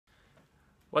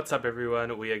What's up,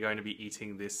 everyone? We are going to be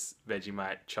eating this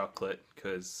Vegemite chocolate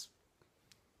because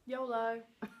YOLO.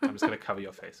 I'm just going to cover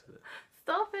your face with it.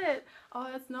 Stop it!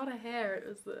 Oh, it's not a hair. It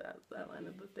was the outline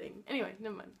of the thing. Anyway,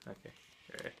 never mind. Okay.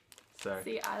 Alright. So,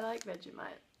 See, I like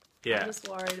Vegemite. yeah. I'm just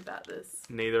worried about this.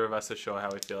 Neither of us are sure how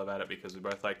we feel about it because we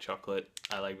both like chocolate.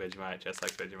 I like Vegemite, Jess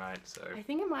likes Vegemite, so... I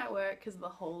think it might work because of the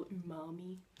whole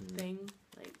umami thing.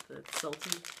 Like the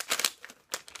salty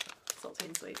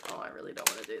and sweet. Oh, I really don't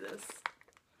want to do this.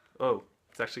 Oh,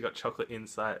 it's actually got chocolate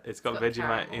inside. It's got got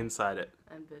Vegemite caramel. inside it.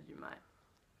 And Vegemite.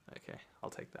 Okay,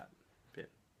 I'll take that bit.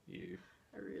 You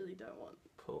I really don't want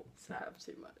pull. to have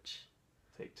too much.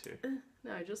 Take two.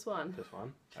 No, just one. Just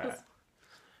one? Just Alright.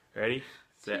 Ready?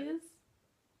 Set. Cheers.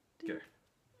 Go.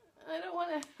 I don't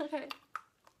want to. Okay.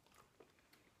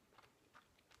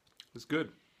 It's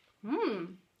good.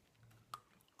 Mmm.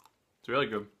 It's really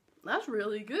good. That's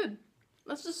really good.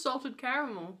 That's just salted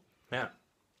caramel. Yeah.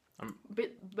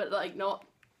 But like not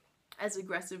as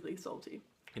aggressively salty.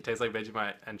 It tastes like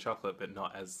Vegemite and chocolate, but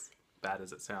not as bad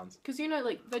as it sounds. Because you know,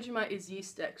 like Vegemite is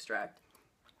yeast extract.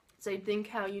 So you think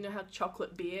how you know how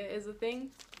chocolate beer is a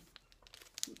thing.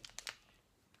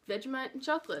 Vegemite and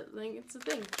chocolate, I think it's a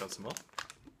thing. Got some more?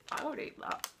 I would eat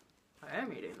that. I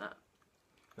am eating that.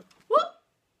 Yep. What?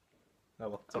 Oh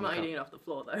well. It's I'm on the not cup. eating it off the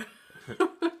floor though.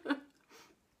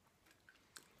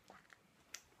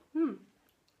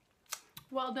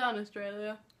 Well done,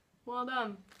 Australia. Well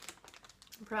done.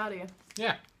 I'm proud of you.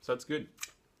 Yeah, so it's good.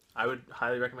 I would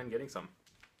highly recommend getting some.